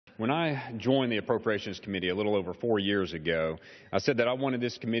When I joined the Appropriations Committee a little over 4 years ago, I said that I wanted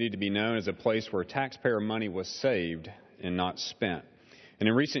this committee to be known as a place where taxpayer money was saved and not spent. And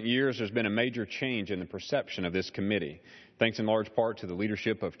in recent years, there's been a major change in the perception of this committee. Thanks in large part to the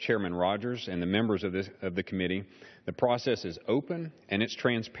leadership of Chairman Rogers and the members of the committee, the process is open and it's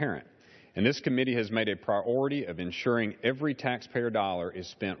transparent. And this committee has made a priority of ensuring every taxpayer dollar is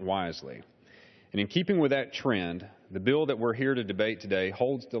spent wisely. And in keeping with that trend, the bill that we're here to debate today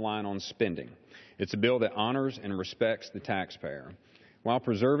holds the line on spending. It's a bill that honors and respects the taxpayer, while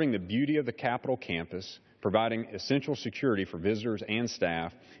preserving the beauty of the Capitol campus, providing essential security for visitors and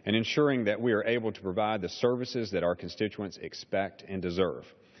staff, and ensuring that we are able to provide the services that our constituents expect and deserve.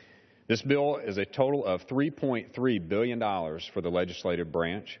 This bill is a total of $3.3 billion for the legislative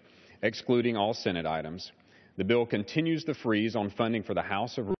branch, excluding all Senate items. The bill continues the freeze on funding for the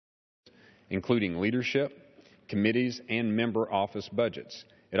House of including leadership, committees, and member office budgets.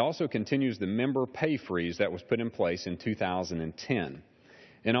 It also continues the member pay freeze that was put in place in 2010.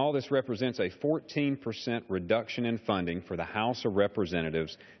 And all this represents a 14% reduction in funding for the House of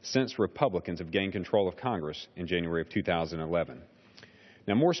Representatives since Republicans have gained control of Congress in January of 2011.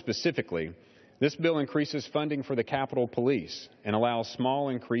 Now, more specifically, this bill increases funding for the Capitol Police and allows small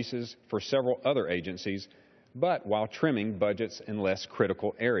increases for several other agencies, but while trimming budgets in less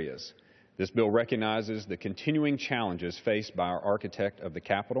critical areas. This bill recognizes the continuing challenges faced by our architect of the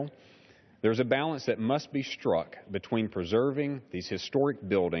Capitol. There's a balance that must be struck between preserving these historic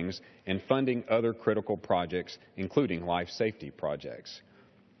buildings and funding other critical projects, including life safety projects.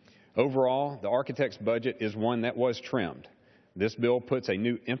 Overall, the architect's budget is one that was trimmed. This bill puts a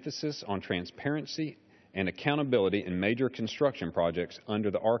new emphasis on transparency and accountability in major construction projects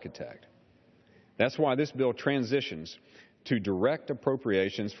under the architect. That's why this bill transitions to direct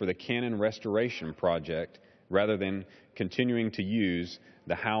appropriations for the Cannon Restoration Project rather than continuing to use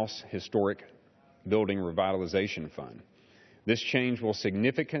the House Historic Building Revitalization Fund. This change will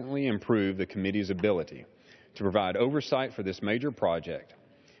significantly improve the committee's ability to provide oversight for this major project.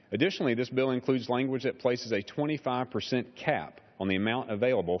 Additionally, this bill includes language that places a 25% cap on the amount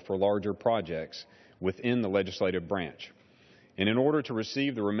available for larger projects within the legislative branch. And in order to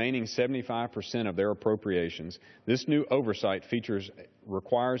receive the remaining 75% of their appropriations, this new oversight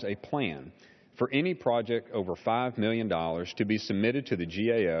requires a plan for any project over $5 million to be submitted to the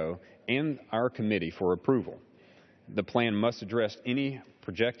GAO and our committee for approval. The plan must address any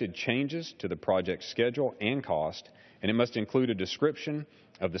projected changes to the project schedule and cost, and it must include a description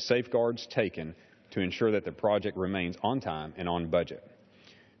of the safeguards taken to ensure that the project remains on time and on budget.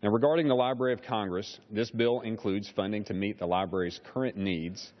 Now, regarding the Library of Congress, this bill includes funding to meet the library's current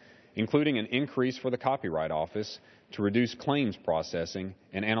needs, including an increase for the Copyright Office to reduce claims processing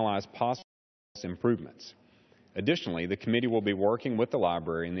and analyze possible improvements. Additionally, the committee will be working with the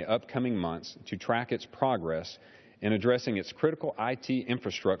library in the upcoming months to track its progress in addressing its critical IT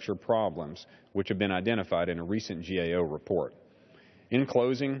infrastructure problems, which have been identified in a recent GAO report. In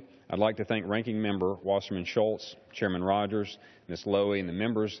closing, I'd like to thank Ranking Member Wasserman Schultz, Chairman Rogers, Ms. Lowy, and the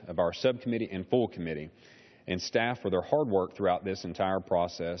members of our subcommittee and full committee and staff for their hard work throughout this entire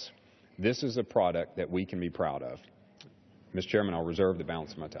process. This is a product that we can be proud of. Mr. Chairman, I'll reserve the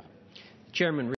balance of my time. Chairman.